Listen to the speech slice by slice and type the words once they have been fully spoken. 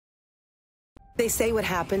They say what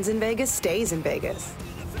happens in Vegas stays in Vegas.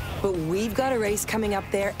 But we've got a race coming up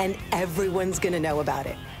there, and everyone's gonna know about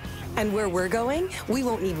it. And where we're going, we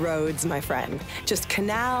won't need roads, my friend. Just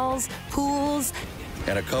canals, pools,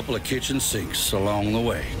 and a couple of kitchen sinks along the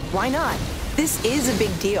way. Why not? This is a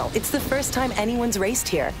big deal. It's the first time anyone's raced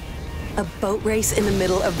here. A boat race in the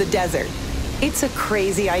middle of the desert. It's a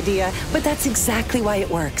crazy idea, but that's exactly why it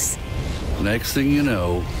works. Next thing you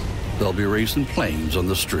know, they'll be racing planes on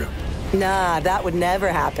the Strip. Nah, that would never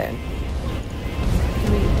happen.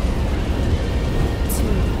 3, 2,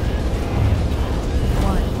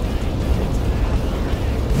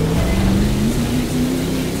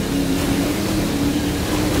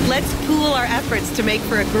 1. Let's pool our efforts to make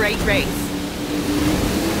for a great race.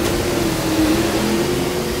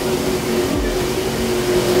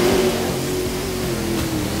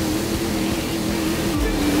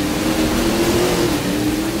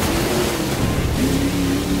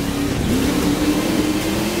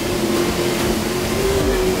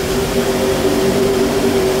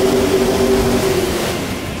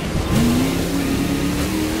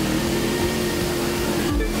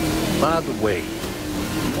 By the way,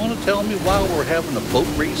 you want to tell me why we're having a boat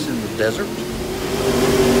race in the desert?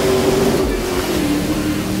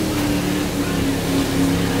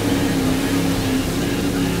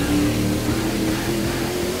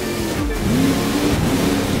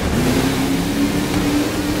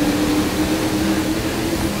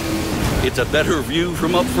 It's a better view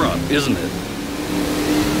from up front, isn't it?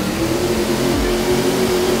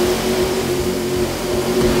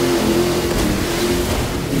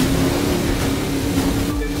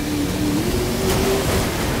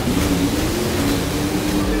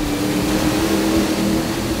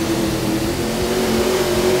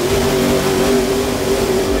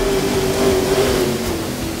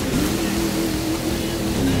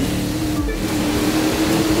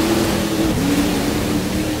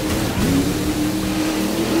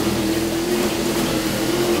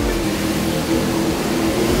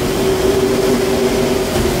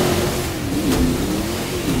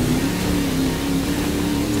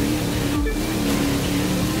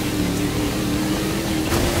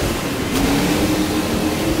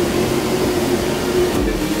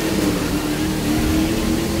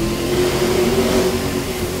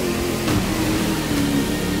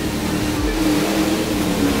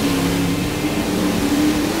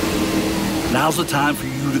 Now's the time for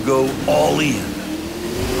you to go all in.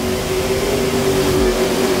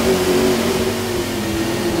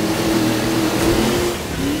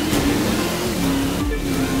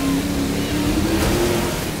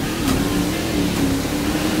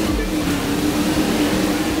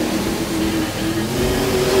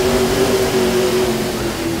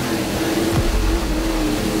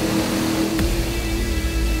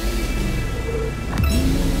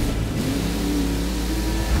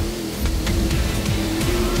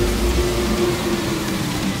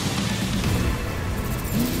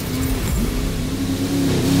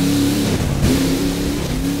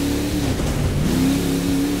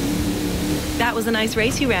 That was a nice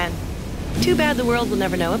race you ran. Too bad the world will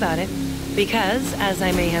never know about it. Because, as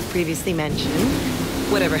I may have previously mentioned,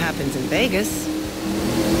 whatever happens in Vegas